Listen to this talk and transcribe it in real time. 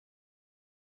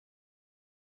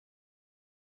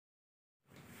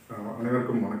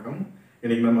அனைவருக்கும் வணக்கம்.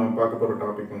 இன்னைக்கு நம்ம பார்க்க போகிற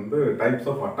டாபிக் வந்து டைப்ஸ்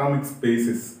ஆஃப் அட்டாமிக்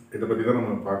ஸ்பீசிஸ். இதை பற்றி தான்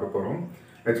நம்ம பார்க்க போகிறோம்.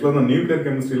 ஆக்சுவலாக இந்த நியூக்ளியர்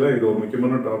கெமிஸ்ட்ரியில் இது ஒரு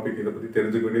முக்கியமான டாபிக். இதை பற்றி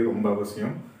தெரிஞ்சுக்க வேண்டியது ரொம்ப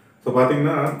அவசியம். ஸோ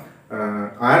பார்த்தீங்கன்னா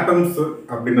ஆட்டம்ஸ்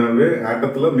அப்படின்னாவே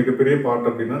ஆட்டத்தில் மிகப்பெரிய பார்ட்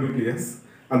அப்படின்னா நியூக்ளியஸ்.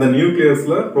 அந்த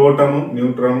நியூக்ளியஸில் புரோட்டானும்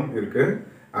நியூட்ரானும் இருக்குது.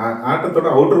 ஆட்டத்தோட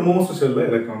அவுட்டர் மோஸ்ட் ஷெல்லில்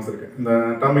எலக்ட்ரான்ஸ் இருக்குது. இந்த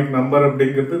அட்டாமிக் நம்பர்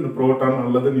அப்படிங்கிறது இந்த புரோட்டான்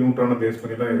அல்லது நியூட்ரானை பேஸ்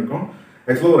பண்ணி தான் இருக்கும்.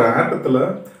 ஆக்சுவலாக ஒரு ஆட்டத்தில்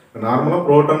நார்மலாக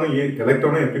புரோட்டானும்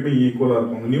எலக்ட்ரானும் எப்பயுமே ஈக்குவலாக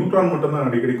இருக்கும். நியூட்ரான் மட்டும் தான்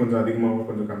அடிக்கடி கொஞ்சம் அதிகமாகவும்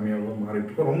கொஞ்சம் கம்மியாகவும் மாறிட்டு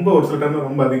இருக்கும். ரொம்ப ஒரு சில டைமில்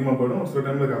ரொம்ப அதிகமாக போயிடும், ஒரு சில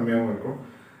டைமில் கம்மியாகவும் இருக்கும்.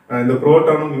 இந்த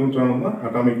புரோட்டானும் நியூட்ரானும் தான்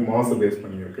அட்டாமிக் மாஸ் பேஸ்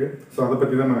பண்ணியிருக்கு. ஸோ அதை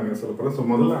பற்றி தான் நான் சொல்ல போகிறேன். ஸோ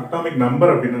முதல்ல அட்டாமிக்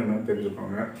நம்பர் அப்படின்னா என்னன்னு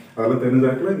தெரிஞ்சுப்பாங்க. அதெல்லாம்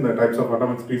தெரிஞ்சாக்கில் இந்த டைப்ஸ் ஆஃப்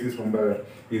அட்டாமிக் ஸ்பீசிஸ் ரொம்ப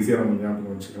ஈஸியாக நம்ம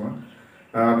ஞாபகம் வச்சுக்கலாம்.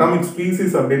 அட்டாமிக்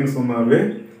ஸ்பீசிஸ் அப்படின்னு சொன்னாவே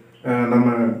நம்ம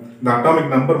இந்த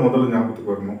அட்டாமிக் நம்பர் முதல்ல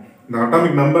ஞாபகத்துக்கு வரணும். இந்த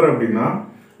அட்டாமிக் நம்பர் அப்படின்னா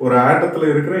ஒரு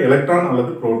ஆட்டத்தில் இருக்கிற எலக்ட்ரான்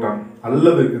அல்லது புரோட்டான்,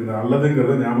 அல்லது இந்த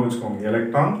அல்லதுங்கிறத ஞாபகம் வச்சுக்கோங்க.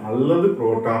 எலக்ட்ரான் அல்லது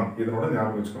புரோட்டான் இதனோட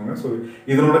ஞாபகம் வச்சுக்கோங்க. ஸோ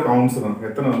இதனோட கவுண்ட்ஸ் தான்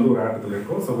எத்தனை வந்து ஒரு ஆட்டத்தில்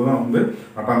இருக்கோ. ஸோ அதுதான் வந்து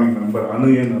அட்டாமிக் நம்பர், அணு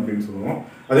எண் அப்படின்னு சொல்லுவோம்.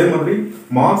 அதே மாதிரி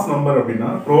மாஸ் நம்பர் அப்படின்னா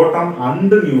புரோட்டான்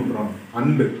அண்டு நியூட்ரான்,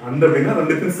 அண்டு அப்படின்னா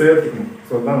ரெண்டுத்தையும் சேர்த்துக்கணும்.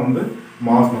 ஸோ அதுதான் வந்து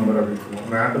மாஸ் நம்பர் அப்படின்னு சொல்லுவோம்.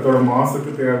 ஒரு ஆட்டத்தோட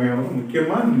மாஸுக்கு தேவையானது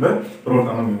முக்கியமாக இந்த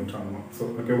புரோட்டானும் நியூட்ரான் தான். ஸோ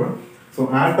ஓகேவா. ஸோ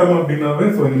ஆட்டம் அப்படின்னாவே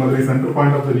ஸோ இந்த மாதிரி centre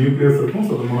point of the nucleus இருக்கும்.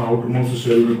 ஸோ நம்ம அவுட்டர் மோஸ்ட்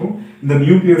ஷெல் இருக்கும். இந்த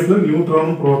நியூக்ளியஸில்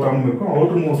நியூட்ரானும் புரோட்டானும் இருக்கும்.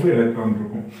 அவுட்டர் மோஸ்ட்ல எலக்ட்ரான்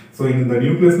இருக்கும். ஸோ இந்த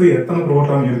நியூக்ளியஸ்ல எத்தனை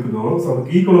புரோட்டான் இருக்குதோ ஸோ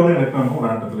அதுக்கு ஈக்குவலான எலக்ட்ரானும் ஒரு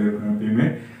ஆட்டத்தில் இருக்கும் எப்பயுமே.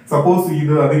 சப்போஸ்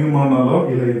இது அதிகமானாலோ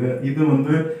இல்லை இது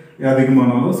வந்து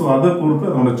அதிகமானாலோ ஸோ அதை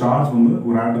பொறுத்து அதோட சார்ஜ் வந்து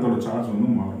ஒரு ஆட்டத்தோட சார்ஜ்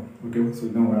வந்து மாறும். ஓகேவா. ஸோ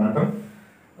இதுதான் ஒரு ஆட்டம்.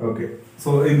 ஓகே. ஸோ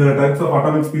இந்த டைப்ஸ் ஆஃப்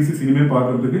அட்டாமிக் ஸ்பீசிஸ் இனிமேல்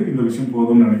பார்க்கறதுக்கு இந்த விஷயம்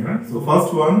போதும்னு நினைக்கிறேன். ஸோ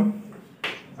ஃபர்ஸ்ட் ஒன்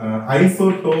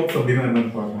ஐசோடோப்ஸ் அப்படின்னா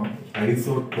என்னன்னு பார்க்கலாம்.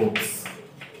 ஐசோடோப்ஸ்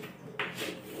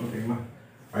ஓகேங்களா.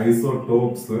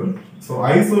 ஐசோடோப்ஸ். ஸோ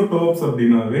ஐசோடோப்ஸ்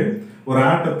அப்படின்னாவே ஒரு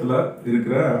ஆட்டத்தில்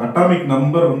இருக்கிற அட்டாமிக்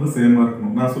நம்பர் வந்து சேமாக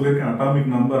இருக்கணும். நான் சொல்லியிருக்கேன் அட்டாமிக்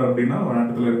நம்பர் அப்படின்னா ஒரு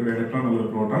ஆட்டத்தில் இருக்கிற எலக்ட்ரான் அல்லது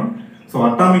புரோட்டான். ஸோ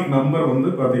அட்டாமிக் நம்பர் வந்து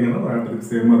பார்த்தீங்கன்னா ஒரு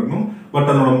ஆட்டத்துக்கு சேமாக இருக்கணும். பட்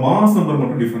அதோட மாஸ் நம்பர்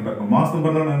மட்டும் டிஃப்ரெண்டாக இருக்கும். மாஸ்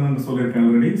நம்பர்னா நான் என்னென்னு சொல்லியிருக்கேன்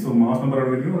ஆல்ரெடி. ஸோ மாஸ் நம்பர்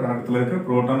அப்படிங்கிறது ஒரு ஆட்டத்தில் இருக்கிற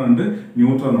proton and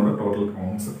நியூட்ரானோட total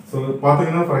counts. So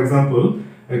பார்த்தீங்கன்னா ஃபார் எக்ஸாம்பிள்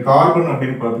கார்பன்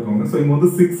அப்படின்னு பார்த்துக்கோங்க. ஸோ இங்கே வந்து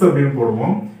 6 அப்படின்னு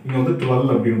போடுவோம், இங்கே வந்து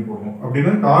 12 அப்படின்னு போடுவோம்.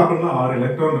 அப்படின்னா கார்பன்ல 6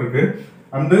 எலக்ட்ரான் இருக்கு.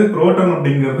 அண்டு புரோட்டான்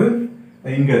அப்படிங்கிறது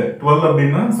இங்கே 12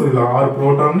 அப்படின்னா ஸோ இதில் 6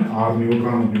 புரோட்டான் 6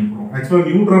 நியூட்ரான் அப்படின்னு போடுவோம். ஆக்சுவலாக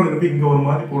நியூட்ரானுங்கிறது இங்கே ஒரு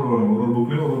மாதிரி போடுவாங்க, ஒரு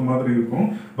புக்லேயும் ஒரு மாதிரி இருக்கும்.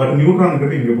 பட்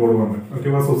நியூட்ரானுங்கிறது இங்கே போடுவாங்க.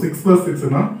 ஓகேவா. ஸோ 6 +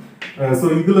 6னா ஸோ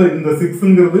இதில் இந்த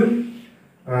 6ங்கிறது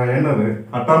என்னது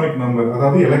அட்டாமிக் நம்பர்,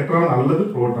 அதாவது எலக்ட்ரான் அல்லது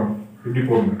புரோட்டான் இப்படி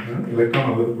போடுங்க. எலக்ட்ரான்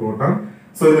அல்லது புரோட்டான்.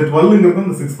 ஸோ இந்த 12ங்கிறது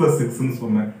இந்த 6 + 6ன்னு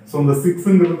சொன்னேன். ஸோ இந்த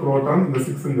 6ங்கிறது புரோட்டான், இந்த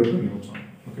 6ங்கிறது நியூட்ரான்.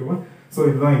 ஓகேவா. ஸோ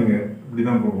இதுதான் இங்கே இப்படி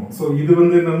தான் போடுவோம். ஸோ இது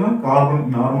வந்து என்னன்னா கார்பன்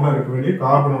நார்மலாக இருக்க வேண்டிய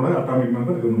கார்பனோட அட்டாமிக்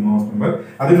நம்பர், இது வந்து மாஸ் நம்பர்.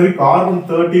 அதே மாதிரி கார்பன்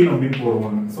 13 அப்படின்னு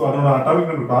போடுவாங்க. ஸோ அதோட அட்டாமிக்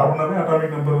நம்பர் கார்பனாவே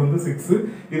அட்டாமிக் நம்பர் வந்து 6.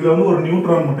 இதில் வந்து ஒரு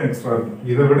நியூட்ரான் மட்டும் எக்ஸ்ட்ரா இருக்கும்.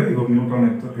 இதை விட இது ஒரு நியூட்ரான்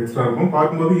எக்ஸ்ட்ரா இருக்கும்.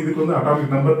 பார்க்கும்போது இதுக்கு வந்து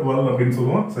அட்டாமிக் நம்பர் 12 அப்படின்னு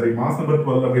சொல்லுவோம். சரி, மாஸ் நம்பர்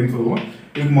 12 அப்படின்னு சொல்லுவோம்.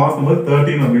 இதுக்கு மாஸ் நம்பர்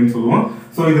 13 அப்படின்னு சொல்லுவோம்.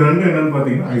 ஸோ இது ரெண்டு என்னன்னு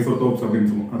பார்த்தீங்கன்னா ஐசோடோப்ஸ் அப்படின்னு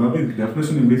சொல்லுவோம். அதாவது இதுக்கு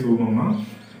டெஃபினேஷன் எப்படி சொல்லணும்னா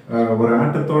ஒரு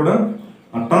ஆட்டத்தோட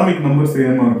அட்டாமிக் நம்பர்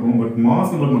சேமாக இருக்கும், பட் மாஸ்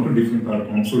நம்பர் மட்டும் டிஃப்ரெண்ட்டாக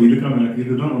இருக்கும். ஸோ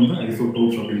இதுதான் வந்து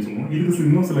ஐசோடோப்ஸ் அப்படின்னு சொல்லுவோம். இதுக்கு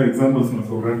இன்னும் சில எக்ஸாம்பிள்ஸ் நான்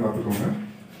சொல்கிறேன், பார்த்துக்கோங்க.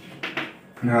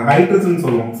 ஹைட்ரஜன்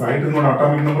சொல்லுவோம். ஸோ ஹைட்ரஜனோட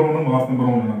அட்டாமிக் நம்பர் ஒன்று, மாஸ்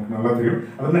நம்பர் ஒன்று நமக்கு நல்லா தெரியும்.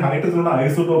 அதே மாதிரி ஹைட்ரஜனோட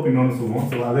ஐசோடோப் இன்னொன்று சொல்லுவோம்.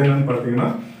 ஸோ அது என்னன்னு பார்த்தீங்கன்னா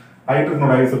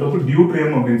ஹைட்ரஜனோட ஐசோடோப்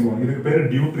டியூட்ரியம் அப்படின்னு சொல்லுவோம். இதுக்கு பேர்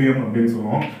டியூட்ரியம் அப்படின்னு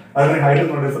சொல்லுவோம். அதே மாதிரி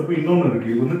ஹைட்ரஜனோட ஐசோடோப் இன்னொன்று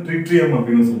இருக்கு, இது வந்து ட்ரிட்ரியம்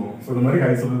அப்படின்னு சொல்லுவோம். ஸோ இந்த மாதிரி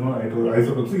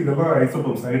ஐசோடோப்ஸ் இதெல்லாம்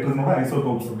ஐசோடோப்ஸ், ஹைட்ரஜனோட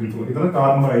ஐசோடோப்ஸ் அப்படின்னு சொல்லுவோம். இதெல்லாம்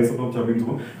கார்பனோட ஐசோடோப்ஸ் அப்படின்னு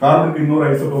சொல்லுவோம். கார்பனுக்கு இன்னொரு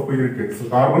ஐசோடோப் இருக்கு. ஸோ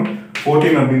கார்பன்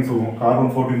 14 அப்படின்னு சொல்லுவோம்.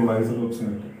 கார்பன் 14 ஐசோடோப்ஸ்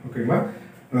இருக்கு. ஓகேங்களா.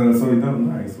 ஸோ இதான்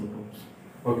வந்து ஐசோடோப்ஸ்.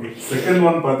 ஓகே. செகண்ட்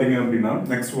ஒன் பார்த்தீங்க அப்படின்னா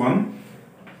நெக்ஸ்ட் ஒன்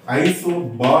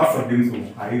ஐசோபார்ஸ் அப்படின்னு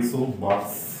சொல்லுவோம்.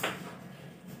 ஐசோபார்ஸ்.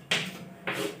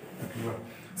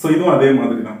 ஸோ இதுவும் அதே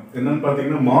மாதிரி தான். என்னன்னு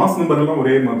பார்த்தீங்கன்னா மாஸ் நம்பர் எல்லாம்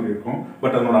ஒரே மாதிரி இருக்கும்,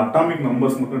 பட் அதனோட அட்டாமிக்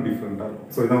நம்பர்ஸ் மட்டும் டிஃப்ரெண்டாக இருக்கும்.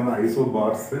 ஸோ இதான் வந்து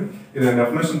ஐசோபார்ஸ். இதை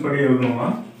டெஃபினேஷன் படி எழுதணும்னா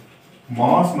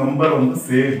மாஸ் நம்பர் வந்து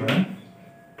சேம்,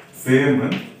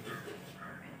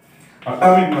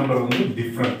 அட்டாமிக் நம்பர் வந்து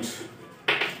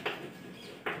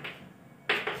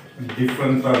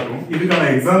டிஃப்ரெண்ட்டாக இருக்கும். இதுக்கான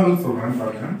எக்ஸாம்பிள் சொல்கிறேன்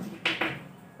பாருங்க.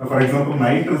 ஃபார் எக்ஸாம்பிள்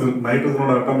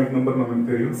நைட்ரஜனோட அட்டாமிக் நம்பர் நமக்கு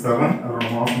தெரியும் 7, அதோட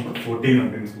மாஸ் நம்பர் 14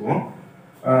 அப்படின்னு சொல்லுவோம்.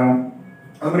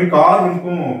 அது மாதிரி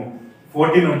கார்பனுக்கும்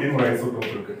 14 அப்படின்னு ஒரு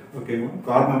ஐசோடோப் இருக்கு. ஓகேங்களா.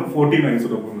 கார்பனோட 14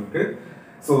 ஐசோடோப் இருக்கு.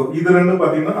 ஸோ இது ரெண்டும்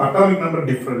பார்த்தீங்கன்னா அட்டாமிக் நம்பர்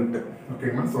டிஃப்ரெண்ட்.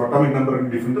 ஓகேங்களா. So atomic number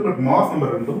different, but mass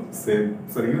number ரெண்டும் சேம்.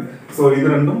 சரிங்களா. ஸோ இது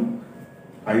ரெண்டும்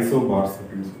ஐசோபார்ஸ்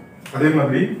அப்படின்னு சொல்லுவோம். அதே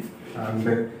மாதிரி அந்த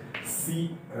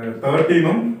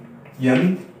C13ம்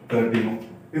N13ம்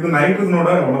இது நைட்ரஜனோட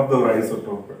ஒன் ஆஃப் த ஒரு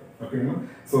ஐசோடோப். ஓகேங்களா?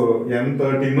 ஸோ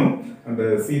N13 அண்ட்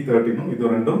C13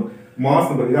 இது ரெண்டும் மாஸ்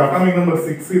நம்பர். இது அட்டாமிக் நம்பர்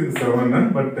 6, இது 7,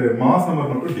 பட் மாஸ்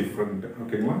நம்பர் மட்டும் டிஃப்ரெண்ட்.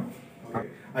 ஓகேங்களா?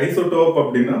 ஐசோடோப்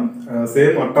அப்படின்னா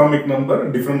same atomic number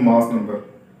different mass number.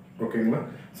 ஓகேங்களா?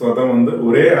 ஸோ அதான் வந்து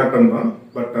ஒரே ஆட்டம் தான்,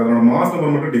 பட் அதோட மாஸ்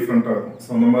நம்பர் மட்டும் டிஃப்ரெண்ட்டாக இருக்கும். ஸோ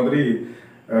அந்த மாதிரி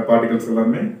பார்ட்டிகல்ஸ்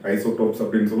எல்லாமே ஐசோடோப்ஸ்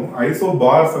அப்படின்னு சொல்லுவோம்.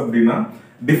 ஐசோபார்ஸ் அப்படின்னா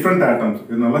டிஃப்ரெண்ட் ஆட்டம்ஸ்.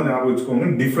 இது நல்லா ஞாபகம் வச்சுக்கோங்க,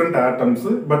 டிஃப்ரெண்ட் ஆட்டம்ஸ்,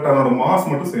 பட் அதோட மாஸ்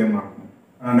மட்டும் சேம் ஆகும்.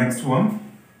 நெக்ஸ்ட் ஒன்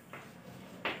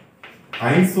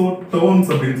ஐசோடோன்ஸ்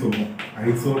அப்படின்னு சொல்லுவோம்.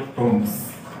 ஐசோடோன்ஸ்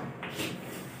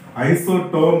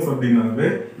ஐசோடோன்ஸ் அப்படின்னாவே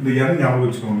இந்த N ஞாபகம்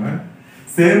வச்சுக்கோங்க,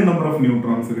 சேம் நம்பர் ஆஃப்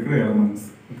நியூட்ரான்ஸ் இருக்கிற எலமெண்ட்ஸ்.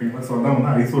 ஓகேங்களா? ஸோ அதான்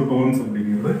வந்து ஐசோடோன்ஸ்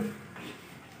அப்படிங்கிறது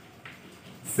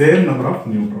same number of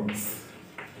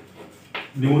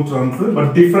neutrons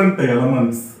but different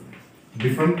elements,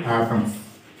 different atoms.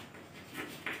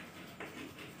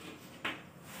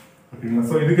 ஓகேங்களா?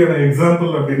 ஸோ இதுக்கான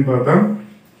எக்ஸாம்பிள் அப்படின்னு பார்த்தா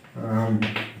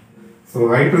ஸோ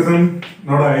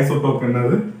ஹைட்ரஜனோட ஐசோடோப்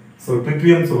என்னது? ஸோ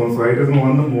ட்ரிட்டியம் சொல்லுவோம். ஸோ ஹைட்ரஜன்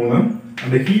 1, 3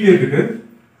 அந்த ஹீலியத்துக்கு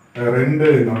 2,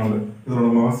 4 இதோட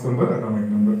mass number,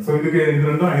 atomic number. So இதுக்கு இது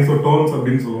ரெண்டும் ஐசோடோன்ஸ்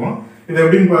அப்படின்னு சொல்லுவோம். இது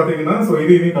எப்படின்னு பார்த்தீங்கன்னா, ஸோ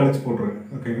இதையும் கழிச்சு போட்டுருங்க.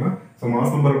 ஓகேங்களா? ஸோ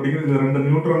மாஸ் நம்பர் அப்படிங்கிறது இது 2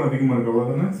 நியூட்ரான் அதிகமாக இருக்கு,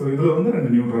 அவ்வளோதானே? ஸோ இதில் வந்து 2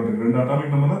 நியூட்ரான் இருக்கு. 2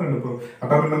 அட்டாமிக் நம்பர்னா 2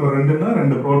 அட்டாமிக் நம்பர் 2னா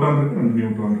 2 ப்ரோட்டான் இருக்கு, 2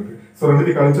 நியூட்ரான் இருக்கு. ஸோ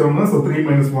ரெண்டுத்தையும் கழிச்சோம்னா ஸோ 3 -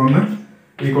 1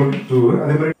 = 2.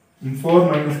 அதே மாதிரி 4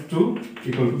 - 2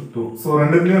 = 2. ஸோ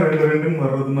ரெண்டுத்துலையும் 2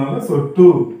 வர்றதுனால ஸோ 2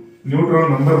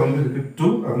 நியூட்ரான் நம்பர் வந்து இருக்கு 2.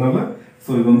 அதனால ஸோ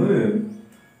இது வந்து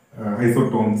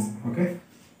isotones. Okay.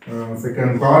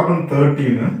 Second carbon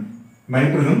 13,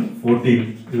 nitrogen 14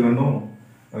 இது ரெண்டும்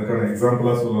அதுக்கான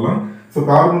எக்ஸாம்பிளாக சொல்லலாம். So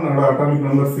கார்பனோட atomic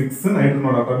number 6,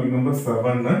 நைட்ரஜனோட atomic number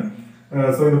 7.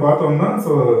 So இது பார்த்தோம்னா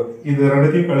ஸோ இது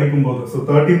ரெண்டுத்தையும் கழிக்கும் போது ஸோ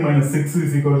 13 - 6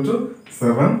 =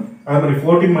 7. அதே மாதிரி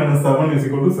 14 - 7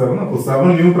 = 7. அப்போ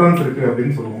 7 நியூட்ரான்ஸ் இருக்கு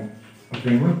அப்படின்னு சொல்லுவோம்.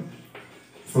 ஓகேங்களா?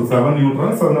 So 7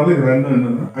 neutrons. அதனால இது ரெண்டும்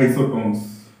என்னன்னா ஐசோடோன்ஸ்.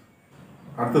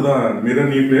 அடுத்ததான்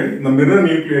மிரர் நியூக்ளியை. இந்த மிரர்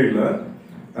நியூக்ளியில்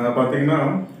பார்த்தீங்கன்னா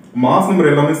மாஸ்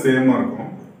நம்பர் எல்லாமே சேமாக இருக்கும்.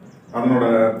 அதனோட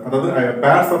அதாவது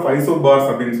பேர்ஸ் ஆஃப் ஐசோபார்ஸ்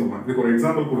அப்படின்னு சொல்லுவாங்க. இதுக்கு ஒரு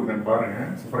எக்ஸாம்பிள் கொடுக்குறேன் பாருங்க.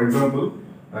 ஸோ ஃபார் எக்ஸாம்பிள்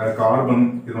கார்பன்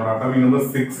இதனோட அட்டாமிக் நம்பர்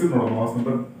 6, இதனோட மாஸ்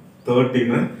நம்பர்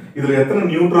 13. இதில் எத்தனை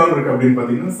நியூட்ரான் இருக்கு அப்படின்னு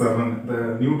பார்த்தீங்கன்னா 7. இந்த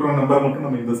நியூட்ரான் நம்பர் மட்டும்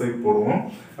நம்ம இந்த சைட் போடுவோம்.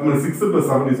 நம்ம 6 +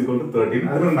 7 = 13.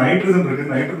 அதே மாதிரி நைட்ரஜன்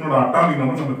இருக்கு. நைட்ரஜனோட அட்டாமிக்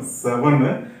நம்பர் நமக்கு 7.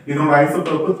 இதனோட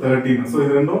ஐசோடோப் 13. ஸோ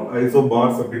இது ரெண்டும்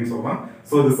ஐசோபார்ஸ் அப்படின்னு சொல்லலாம்.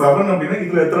 ஸோ இது 7 அப்படின்னா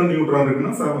இதுல எத்தனை நியூட்ரான்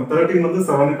இருக்குன்னா 7. 13 வந்து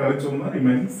 7 கழிச்சோம்னா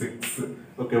ரிமைனிங் 6.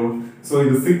 ஓகேவா? ஸோ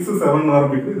இது 6, 7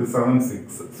 ஆரம்பிக்கும், இது 7,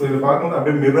 6. ஸோ இதை பார்க்கும்போது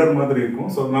அப்படியே மிரர் மாதிரி இருக்கும்.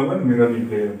 ஸோ அதனால மிரர்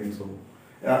நியூக்ளியை அப்படின்னு சொல்லுவோம்.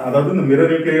 அதாவது இந்த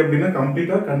மிரர் நியூக்ளியை அப்படின்னா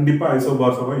கம்ப்ளீட்டா கண்டிப்பா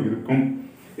ஐசோபார்ஸா தான் இருக்கும்.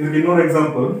 இதுக்கு இன்னொரு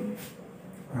எக்ஸாம்பிள்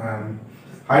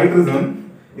ஹைட்ரஜன்.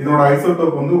 இதோட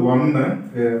ஐசோடோப் வந்து 1,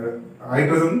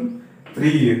 ஹைட்ரஜன்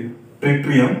 3,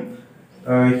 ட்ரிட்டியம்,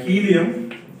 ஹீலியம்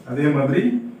அதே மாதிரி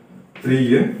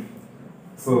 3.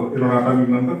 ஸோ இதோட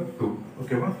அட்டாமிக் நம்பர் 2.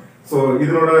 ஓகேவா? ஸோ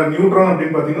இதனோட நியூட்ரான்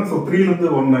அப்படின்னு பார்த்தீங்கன்னா ஸோ 3லேருந்து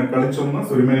 1 கழிச்சோம்னா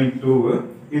ஸோ ரிமைனிங் 2.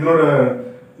 இதனோட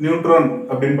நியூட்ரான்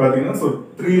அப்படின்னு பார்த்தீங்கன்னா ஸோ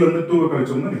 3லேருந்து 2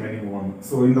 கழிச்சோம்னா ரிமைனிங் 1.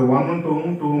 ஸோ இந்த 1,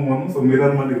 2, 1 ஸோ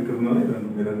மிரர் மாதிரி இருக்கிறதுனால இது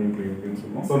வந்து மிரர் நியூக்ளியை அப்படின்னு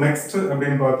சொல்லுவோம். ஸோ நெக்ஸ்ட்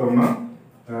அப்படின்னு பார்த்தோம்னா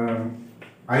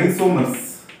ஐசோமர்ஸ்.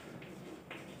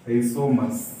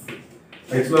 ஐசோமர்ஸ்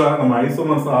ஆக்சுவலாக நம்ம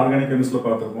ஐசோமர்ஸ் ஆர்கானிக் கெமிஸ்ட்ரியில்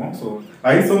பார்த்துருக்கோம். ஸோ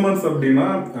ஐசோமர்ஸ் அப்படின்னா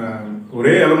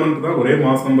ஒரே எலமெண்ட் தான், ஒரே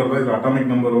மாஸ் நம்பர் தான். இது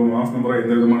அட்டாமிக் நம்பரோ மாஸ் நம்பரோ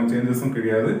எந்த விதமான சேஞ்சஸும்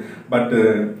கிடையாது. But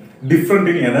different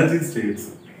in energy states.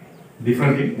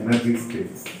 Different in energy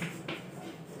states.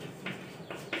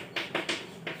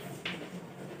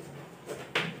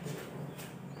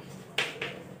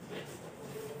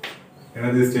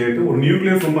 Energy state ஒரு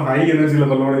நியூக்ளியஸ் ரொம்ப ஹை எனர்ஜி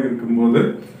லெவலோட இருக்கும்போது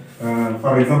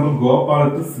ஃபார் எக்ஸாம்பிள்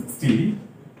கோபாலுக்கு 60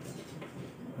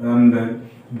 அண்ட்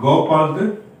கோபாலுக்கு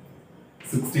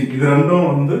 60 இது ரெண்டும்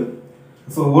வந்து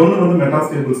ஸோ ஒன்று வந்து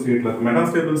மெட்டாஸ்டேபிள் ஸ்டேட்ல இருக்கு.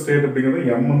 மெட்டாஸ்டேபிள் ஸ்டேட்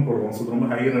அப்படிங்கிறது எம்னு போடுவோம். ஸோ ரொம்ப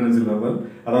ஹை எனர்ஜி லெவல்,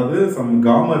 அதாவது சம்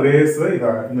காமா ரேஸை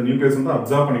இந்த நியூக்ளியஸ் வந்து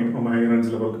அப்சர்வ் பண்ணிட்டு ரொம்ப ஹை எனர்ஜி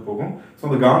லெவலுக்கு போகும். ஸோ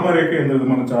அந்த காமா ரேக்கு எந்த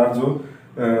விதமான சார்ஜோ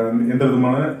எந்த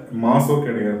விதமான மாஸோ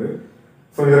கிடையாது.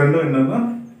 ஸோ இது ரெண்டும் என்னன்னா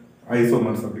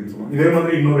ஐசோமர்ஸ் அப்படின்னு சொல்லுவோம். இதே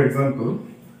மாதிரி இன்னொரு எக்ஸாம்பிள்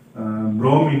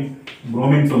புரோமின்.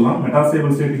 புரோமின் சொல்லலாம்.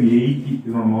 மெட்டாஸ்டேபிள் ஸ்டேட் 80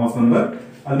 இதோட மாஸ் நம்பர்.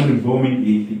 அது மாதிரி புரோமின்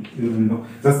 80 இது ரெண்டும்.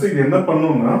 ஜஸ்ட் இது என்ன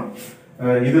பண்ணும்னா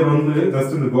இது வந்து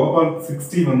ஜஸ்ட் இந்த கோபால்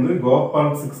 60 வந்து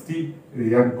கோபால் 60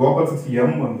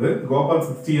 எம் வந்து கோபால்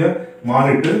 60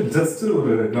 மாறிட்டு ஜஸ்ட்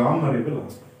ஒரு கிராம் வரைக்கும்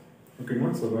லாஸ்ட். ஓகேங்களா?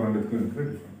 ஸோ ரெண்டுக்கும் இருக்கிற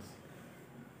டிஃபரன்ஸ்.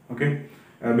 ஓகே,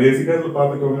 பேசிக்காக இதில்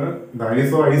பார்த்துக்கோங்க, இந்த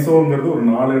ஐசோங்கிறது ஒரு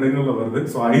 4 இடங்கள்ல வருது.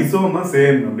 ஸோ ஐசோன்னா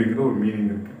சேம் அப்படிங்கிற ஒரு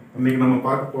மீனிங் இருக்கு. இன்னைக்கு நம்ம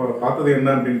பார்த்தது என்ன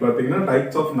அப்படின்னு பார்த்தீங்கன்னா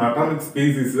டைப்ஸ் ஆஃப் அட்டாமிக்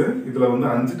ஸ்பீசிஸ். இதில் வந்து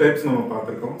 5 டைப்ஸ் நம்ம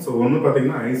பார்த்துருக்கோம். ஸோ ஒன்று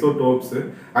பார்த்தீங்கன்னா ஐசோடோப்ஸ்.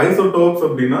 ஐசோடோப்ஸ்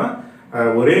அப்படின்னா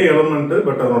ஒரே எலமெண்ட்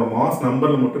பட் அதோட மாஸ்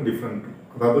நம்பரில் மட்டும் டிஃப்ரெண்ட்,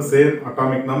 அதாவது same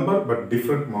atomic number but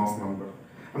different mass number.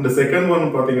 அந்த செகண்ட்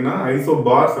ஒன் பார்த்தீங்கன்னா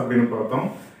ஐசோபார்ஸ் அப்படின்னு பார்த்தோம்.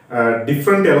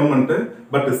 Different element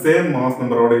but same mass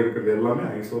நம்பரோட இருக்கிறது எல்லாமே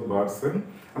ஐசோபார்ஸ்.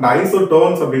 அண்ட்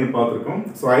ஐசோடோன்ஸ் அப்படின்னு பார்த்துருக்கோம்.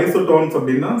 ஸோ ஐசோடோன்ஸ்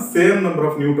அப்படின்னா சேம் நம்பர்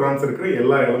ஆஃப் நியூட்ரான்ஸ் இருக்கிற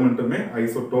எல்லா எலமெண்ட்டுமே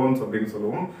ஐசோடோன்ஸ் அப்படின்னு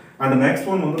சொல்லுவோம். அண்ட் நெக்ஸ்ட்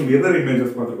ஒன் வந்து மிரர்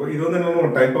இமேஜஸ் பார்த்துருக்கோம். இது வந்து என்னன்னா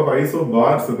ஒரு டைப் ஆஃப்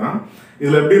ஐசோபார்ஸ் தான்.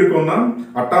 இதில் எப்படி இருக்கும்னா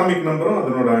அட்டாமிக் நம்பரும்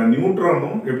அதனோட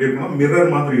நியூட்ரானும் எப்படி இருக்கும்னா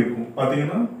மிரர் மாதிரி இருக்கும்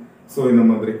பார்த்தீங்கன்னா. ஸோ இந்த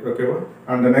மாதிரி ஓகேவா.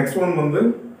 அண்ட் நெக்ஸ்ட் ஒன் வந்து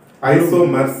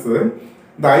ஐசோமர்ஸ்.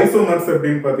 இந்த ஐசோமர்ஸ்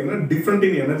அப்படின்னு பார்த்தீங்கன்னா டிஃப்ரெண்ட்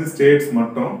இன் எனர்ஜி ஸ்டேட்ஸ்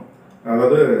மட்டும்,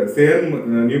 அதாவது சேம்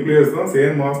நியூக்ளியஸ் தான்,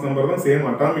 சேம் மாஸ் நம்பர் தான், சேம்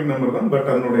அட்டாமிக் நம்பர் தான், பட்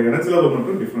அதனோட எனர்ஜி லெவல்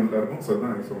மட்டும் டிஃப்ரெண்ட்டாக இருக்கும். ஸோ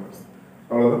தான் ஐசோமர்ஸ்.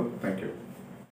 அவ்வளோதான். தேங்க்யூ.